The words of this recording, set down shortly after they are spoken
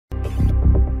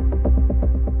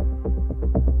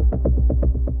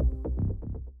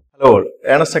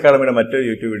Ernest അക്കാഡമിയുടെ മറ്റൊരു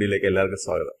YouTube വീഡിയോയിലേക്ക് എല്ലാവർക്കും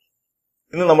സ്വാഗതം.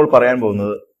 ഇന്ന് നമ്മൾ പറയാൻ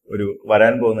പോകുന്നത്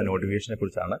വരാൻ പോകുന്ന നോട്ടിഫിക്കേഷനെ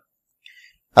കുറിച്ചാണ്.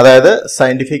 അതായത്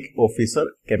scientific officer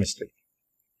chemistry.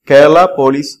 Kerala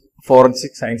police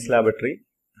forensic science laboratory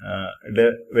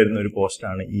വരുന്ന ഒരു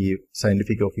പോസ്റ്റാണ് ഈ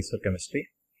സയന്റിഫിക് ഓഫീസർ കെമിസ്ട്രി.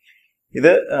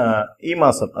 ഇത് ഈ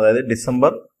മാസം, അതായത്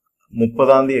ഡിസംബർ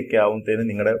 30 ഒക്കെ ആവുമ്പോഴത്തേന്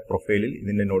നിങ്ങളുടെ പ്രൊഫൈലിൽ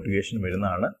ഇതിന്റെ നോട്ടിഫിക്കേഷൻ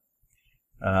വരുന്നതാണ്.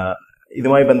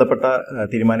 ഇതുമായി ബന്ധപ്പെട്ട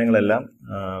തീരുമാനങ്ങളെല്ലാം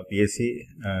PSC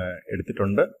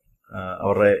എടുത്തിട്ടുണ്ട്.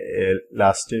 അവരുടെ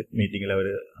ലാസ്റ്റ് മീറ്റിംഗിൽ അവർ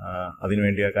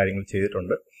അതിനുവേണ്ടിയ കാര്യങ്ങൾ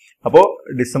ചെയ്തിട്ടുണ്ട്. അപ്പോൾ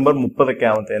ഡിസംബർ 30 ഒക്കെ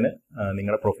ആവുമ്പോഴത്തേന്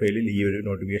നിങ്ങളുടെ പ്രൊഫൈലിൽ ഈ ഒരു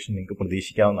നോട്ടിഫിക്കേഷൻ നിങ്ങൾക്ക്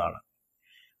പ്രതീക്ഷിക്കാവുന്നതാണ്.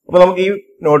 അപ്പോൾ നമുക്ക് ഈ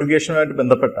നോട്ടിഫിക്കേഷനുമായിട്ട്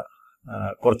ബന്ധപ്പെട്ട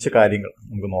കുറച്ച് കാര്യങ്ങൾ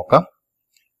നമുക്ക് നോക്കാം.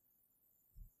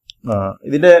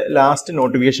 ഇതിന്റെ ലാസ്റ്റ്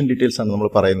നോട്ടിഫിക്കേഷൻ ഡീറ്റെയിൽസ് ആണ് നമ്മൾ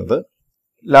പറയുന്നത്.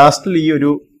 ലാസ്റ്റിൽ ഈ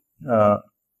ഒരു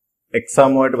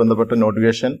എക്സാമുമായിട്ട് ബന്ധപ്പെട്ട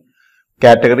നോട്ടിഫിക്കേഷൻ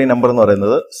കാറ്റഗറി നമ്പർ എന്ന്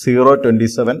പറയുന്നത്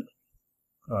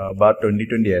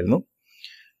 027/2020 ആയിരുന്നു.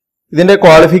 ഇതിന്റെ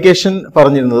ക്വാളിഫിക്കേഷൻ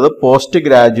പറഞ്ഞിരുന്നത് post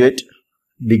graduate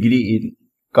degree in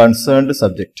concerned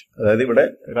subject. അതായത് ഇവിടെ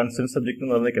കൺസേൺഡ് സബ്ജക്ട്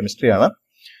എന്ന് പറയുന്നത് കെമിസ്ട്രിയാണ്.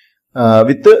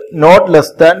 വിത്ത് not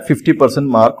less than 50%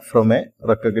 mark from A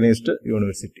recognised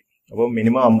university. അപ്പോൾ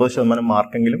മിനിമം 50%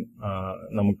 മാർക്കെങ്കിലും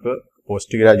നമുക്ക്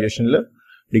പോസ്റ്റ് ഗ്രാജുവേഷനിൽ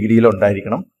ഡിഗ്രിയിൽ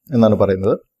ഉണ്ടായിരിക്കണം എന്നാണ്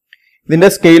പറയുന്നത്. ഇതിന്റെ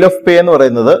സ്കെയിൽ ഓഫ് പേ എന്ന്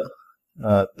പറയുന്നത്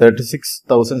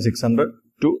 36,600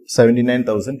 to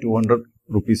 79,200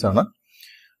 rupees ആണ്.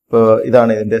 അപ്പോൾ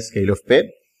ഇതാണ് ഇതിന്റെ സ്കെയിൽ ഓഫ് പേ.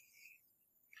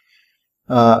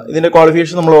 ഇതിന്റെ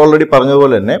ക്വാളിഫിക്കേഷൻ നമ്മൾ ഓൾറെഡി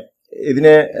പറഞ്ഞതുപോലെ തന്നെ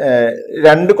ഇതിനെ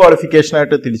 2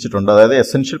 ക്വാളിഫിക്കേഷനായിട്ട് തിരിച്ചിട്ടുണ്ട്. അതായത്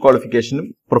എസെൻഷ്യൽ ക്വാളിഫിക്കേഷനും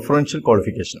പ്രിഫറൻഷ്യൽ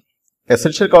ക്വാളിഫിക്കേഷനും.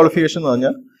 എസെൻഷ്യൽ ക്വാളിഫിക്കേഷൻ എന്ന്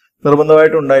പറഞ്ഞാൽ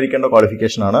നിർബന്ധമായിട്ട് ഉണ്ടായിരിക്കേണ്ട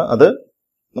ക്വാളിഫിക്കേഷൻ ആണ്. അത്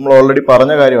നമ്മൾ ഓൾറെഡി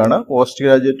പറഞ്ഞ കാര്യമാണ്. Post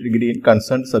graduate degree in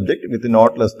concerned subject with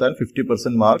not less than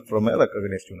 50% mark from A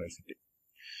recognised university.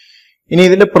 ഇനി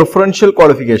ഇതിന്റെ പ്രിഫറൻഷ്യൽ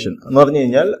ക്വാളിഫിക്കേഷൻ എന്ന് പറഞ്ഞു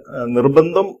കഴിഞ്ഞാൽ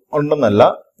നിർബന്ധം ഉണ്ടെന്നല്ല.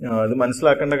 ഇത്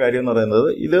മനസ്സിലാക്കേണ്ട കാര്യം എന്ന് പറയുന്നത്,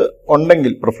 ഇത്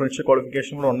ഉണ്ടെങ്കിൽ പ്രിഫറൻഷ്യൽ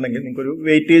ക്വാളിഫിക്കേഷൻ കൂടെ ഉണ്ടെങ്കിൽ നിങ്ങൾക്ക് ഒരു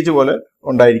വെയിറ്റേജ് പോലെ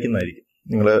ഉണ്ടായിരിക്കുന്നതായിരിക്കും.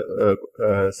 നിങ്ങൾ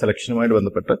സെലക്ഷനുമായിട്ട്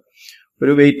ബന്ധപ്പെട്ട്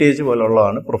ഒരു വെയിറ്റേജ് പോലെ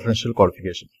ഉള്ളതാണ് പ്രിഫറൻഷ്യൽ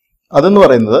ക്വാളിഫിക്കേഷൻ. അതെന്ന്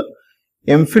പറയുന്നത്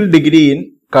MPhil degree in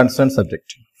concern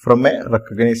subject from A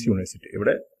recognised university.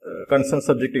 ഇവിടെ കൺസേൺ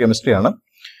സബ്ജക്ട് കെമിസ്ട്രി ആണ്.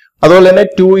 അതുപോലെ തന്നെ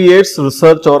 2 years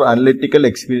research or analytical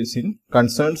experience in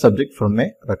concern subject from A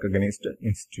recognised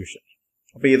institution.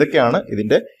 അപ്പൊ ഇതൊക്കെയാണ്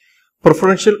ഇതിന്റെ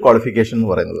പ്രിഫറൻഷ്യൽ ക്വാളിഫിക്കേഷൻ എന്ന്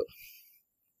പറയുന്നത്.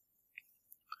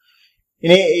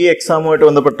 ഇനി ഈ എക്സാമുമായിട്ട്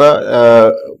ബന്ധപ്പെട്ട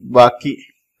ബാക്കി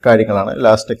കാര്യങ്ങളാണ്.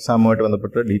 ലാസ്റ്റ് എക്സാമുമായിട്ട്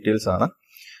ബന്ധപ്പെട്ട ഡീറ്റെയിൽസ് ആണ്.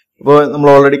 അപ്പോൾ നമ്മൾ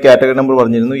ഓൾറെഡി കാറ്റഗറി നമ്പർ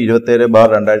പറഞ്ഞിരുന്നു,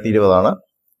 27/2020 ആണ്.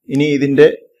 ഇനി ഇതിന്റെ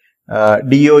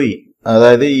DOE,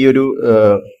 അതായത് ഈ ഒരു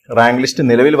റാങ്ക് ലിസ്റ്റ്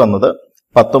നിലവിൽ വന്നത്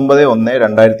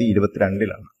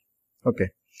 19/1/2022 ഓക്കെ.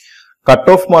 കട്ട്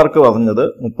ഓഫ് മാർക്ക് പറഞ്ഞത്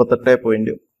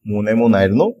 38.33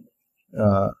 ആയിരുന്നു.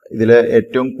 ഇതില്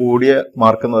ഏറ്റവും കൂടിയ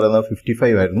മാർക്ക് എന്ന് പറയുന്നത്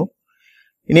 55 ആയിരുന്നു.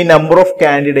 ഇനി നമ്പർ ഓഫ്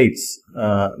കാൻഡിഡേറ്റ്സ്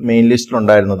മെയിൻ ലിസ്റ്റിൽ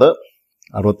ഉണ്ടായിരുന്നത്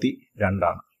 62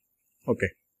 ആണ്. ഓക്കെ.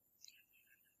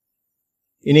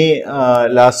 ഇനി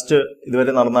ലാസ്റ്റ്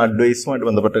ഇതുവരെ നടന്ന അഡ്വൈസുമായിട്ട്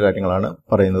ബന്ധപ്പെട്ട കാര്യങ്ങളാണ്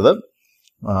പറയുന്നത്.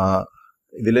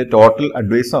 ഇതില് ടോട്ടൽ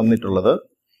അഡ്വൈസ് വന്നിട്ടുള്ളത്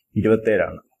 27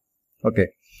 ആണ്. ഓക്കെ.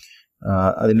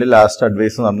 അതിന്റെ ലാസ്റ്റ്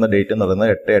അഡ്വൈസ് നടന്ന ഡേറ്റ് എന്ന്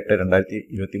പറയുന്നത്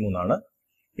 8/8/2023 ആണ്.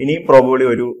 ഇനിയും പ്രോബബ്ലി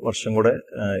ഒരു വർഷം കൂടെ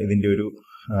ഇതിന്റെ ഒരു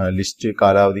ലിസ്റ്റ്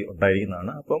കാലാവധി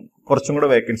ഉണ്ടായിരിക്കുന്നതാണ്. അപ്പം കുറച്ചും കൂടെ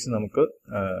വേക്കൻസി നമുക്ക്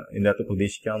ഇതിൻ്റെ അകത്ത്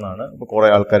പ്രതീക്ഷിക്കാവുന്നതാണ്. അപ്പോൾ കുറെ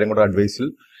ആൾക്കാരും കൂടെ അഡ്വൈസിൽ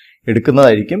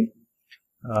എടുക്കുന്നതായിരിക്കും.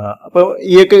 അപ്പോൾ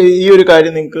ഈ ഒരു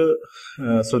കാര്യം നിങ്ങൾക്ക്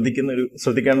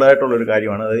ശ്രദ്ധിക്കേണ്ടതായിട്ടുള്ള ഒരു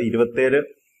കാര്യമാണ്. അതായത് 27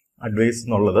 അഡ്വൈസ്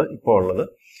എന്നുള്ളത് ഇപ്പോൾ ഉള്ളത്.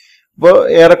 അപ്പോൾ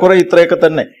ഏറെക്കുറെ ഇത്രയൊക്കെ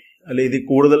തന്നെ, അല്ലെ ഇതിൽ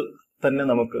കൂടുതൽ തന്നെ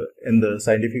നമുക്ക്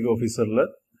സയന്റിഫിക് ഓഫീസറിൽ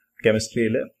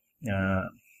കെമിസ്ട്രിയിൽ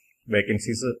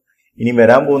വേക്കൻസീസ് ഇനി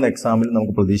വരാൻ പോകുന്ന എക്സാമിൽ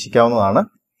നമുക്ക് പ്രതീക്ഷിക്കാവുന്നതാണ്.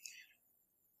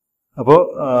 അപ്പോൾ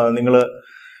നിങ്ങൾ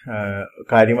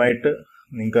കാര്യമായിട്ട്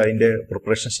നിങ്ങൾക്ക് അതിന്റെ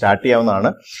പ്രിപ്പറേഷൻ സ്റ്റാർട്ട് ചെയ്യാവുന്നതാണ്.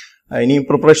 ഇനി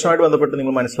പ്രിപ്പറേഷനുമായിട്ട് ബന്ധപ്പെട്ട്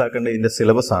നിങ്ങൾ മനസ്സിലാക്കേണ്ട ഇതിന്റെ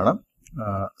സിലബസ് ആണ്.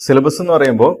 സിലബസ് എന്ന്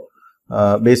പറയുമ്പോൾ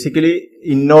basically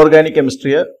inorganic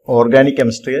chemistry, organic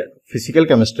chemistry, physical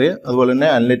chemistry, അതുപോലെ തന്നെ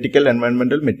analytical,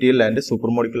 എൻവയോൺമെന്റൽ, material and super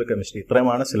molecular chemistry,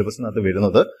 ഇത്രയുമാണ് സിലബസിനകത്ത്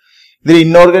വരുന്നത്. ഇതിൽ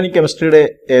ഇൻഓർഗാനിക് കെമിസ്ട്രിയുടെ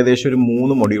ഏകദേശം ഒരു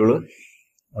 3 മൊഡ്യൂൾ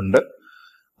ഉണ്ട്.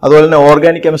 അതുപോലെ തന്നെ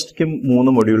ഓർഗാനിക് കെമിസ്ട്രിക്ക് 3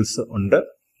 മൊഡ്യൂൾസ് ഉണ്ട്.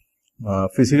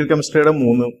 ഫിസിക്കൽ കെമിസ്ട്രിയുടെ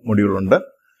 3 മൊഡ്യൂളുണ്ട്.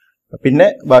 പിന്നെ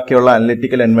ബാക്കിയുള്ള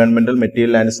analytical, എൻവയോൺമെന്റൽ,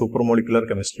 material and super molecular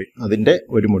chemistry, അതിന്റെ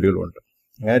ഒരു മൊഡ്യൂളുണ്ട്.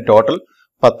 അങ്ങനെ ടോട്ടൽ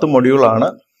 10 മൊഡ്യൂളാണ്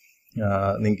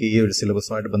നിങ്ങൾക്ക് ഈ ഒരു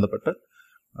സിലബസുമായിട്ട് ബന്ധപ്പെട്ട്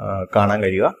കാണാൻ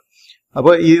കഴിയുക.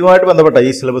 അപ്പോൾ ഇതുമായിട്ട് ബന്ധപ്പെട്ട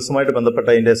ഈ സിലബസുമായിട്ട് ബന്ധപ്പെട്ട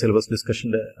അതിന്റെ സിലബസ്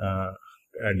ഡിസ്കഷന്റെ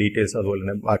ഡീറ്റെയിൽസ്, അതുപോലെ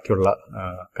തന്നെ ബാക്കിയുള്ള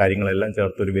കാര്യങ്ങളെല്ലാം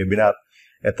ചേർത്ത് ഒരു വെബിനാർ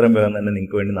എത്രയും വേഗം തന്നെ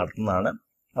നിങ്ങൾക്ക് വേണ്ടി നടത്തുന്നതാണ്.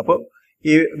 അപ്പോൾ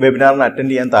ഈ വെബിനാറിന്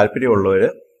അറ്റൻഡ് ചെയ്യാൻ താല്പര്യമുള്ളവർ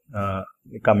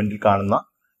കമന്റിൽ കാണുന്ന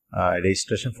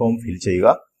രജിസ്ട്രേഷൻ ഫോം ഫിൽ ചെയ്യുക.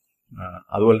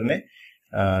 അതുപോലെ തന്നെ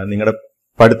നിങ്ങളുടെ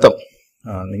പഠിത്തം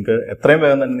നിങ്ങൾക്ക് എത്രയും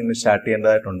വേഗം തന്നെ നിങ്ങൾ സ്റ്റാർട്ട്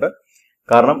ചെയ്യേണ്ടതായിട്ടുണ്ട്.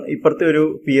 കാരണം ഇപ്പോഴത്തെ ഒരു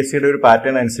PSCയുടെ ഒരു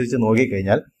പാറ്റേൺ അനുസരിച്ച്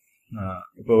നോക്കിക്കഴിഞ്ഞാൽ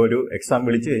ഇപ്പോൾ ഒരു എക്സാം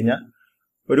വിളിച്ചു കഴിഞ്ഞാൽ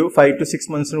ഒരു 5 to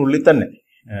 6 months തന്നെ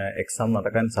എക്സാം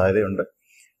നടക്കാൻ സാധ്യതയുണ്ട്.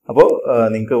 അപ്പോൾ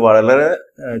നിങ്ങൾക്ക് വളരെ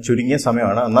ചുരുങ്ങിയ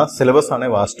സമയമാണ്, എന്നാൽ സിലബസ്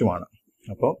ആണെങ്കിൽ വാസ്റ്റുമാണ്.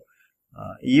 അപ്പോൾ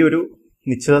ഈ ഒരു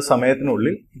നിശ്ചിത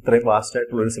സമയത്തിനുള്ളിൽ ഇത്രയും വാസ്റ്റ്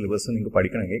ആയിട്ടുള്ള ഒരു സിലബസ് നിങ്ങൾക്ക്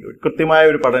പഠിക്കണമെങ്കിൽ കൃത്യമായ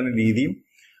ഒരു പഠന രീതിയും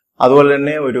അതുപോലെ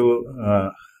തന്നെ ഒരു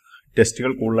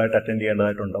ടെസ്റ്റുകൾ കൂടുതലായിട്ട് അറ്റൻഡ്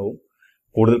ചെയ്യേണ്ടതായിട്ടുണ്ടാവും.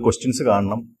 കൂടുതൽ ക്വസ്റ്റ്യൻസ്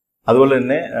കാണണം. അതുപോലെ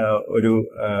തന്നെ ഒരു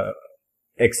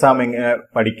എക്സാം എങ്ങനെ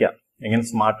പഠിക്കാം, എങ്ങനെ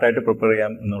സ്മാർട്ടായിട്ട് പ്രിപ്പയർ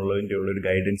ചെയ്യാം എന്നുള്ളതിൻ്റെ ഉള്ളൊരു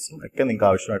ഗൈഡൻസും ഒക്കെ നിങ്ങൾക്ക്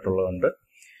ആവശ്യമായിട്ടുള്ളതുണ്ട്.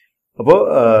 അപ്പോൾ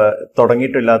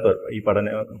തുടങ്ങിയിട്ടില്ലാത്തവർ, ഈ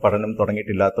പഠനം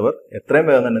തുടങ്ങിയിട്ടില്ലാത്തവർ എത്രയും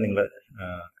വേഗം തന്നെ നിങ്ങൾ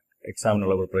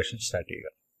എക്സാമിനുള്ള പ്രിപ്പറേഷൻ സ്റ്റാർട്ട് ചെയ്യുക.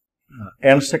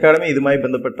 ഏൺസ്റ്റ് അക്കാഡമി ഇതുമായി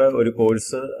ബന്ധപ്പെട്ട ഒരു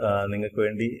കോഴ്സ് നിങ്ങൾക്ക്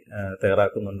വേണ്ടി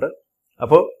തയ്യാറാക്കുന്നുണ്ട്.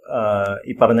 അപ്പോൾ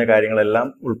ഈ പറഞ്ഞ കാര്യങ്ങളെല്ലാം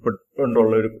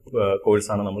ഉൾപ്പെട്ടുകൊണ്ടുള്ള ഒരു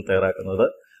കോഴ്സാണ് നമ്മൾ തയ്യാറാക്കുന്നത്.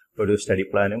 ഒരു സ്റ്റഡി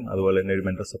പ്ലാനും അതുപോലെ തന്നെ ഒരു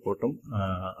മെന്റർ സപ്പോർട്ടും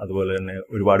അതുപോലെ തന്നെ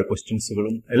ഒരുപാട്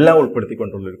ക്വസ്റ്റ്യൻസുകളും എല്ലാം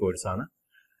ഉൾപ്പെടുത്തിക്കൊണ്ടുള്ള ഒരു കോഴ്സാണ്.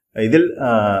 ഇതിൽ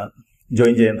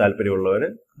ജോയിൻ ചെയ്യാൻ താല്പര്യമുള്ളവർ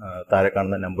താഴെ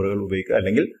കാണുന്ന നമ്പറുകൾ ഉപയോഗിക്കുക,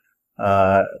 അല്ലെങ്കിൽ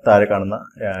താഴെ കാണുന്ന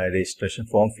രജിസ്ട്രേഷൻ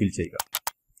ഫോം ഫിൽ ചെയ്യുക.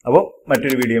 അപ്പോൾ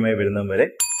മറ്റൊരു വീഡിയോയുമായി വരുന്നതും വരെ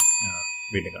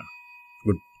വീണ്ടും കാണാം.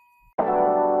 ഗുഡ്.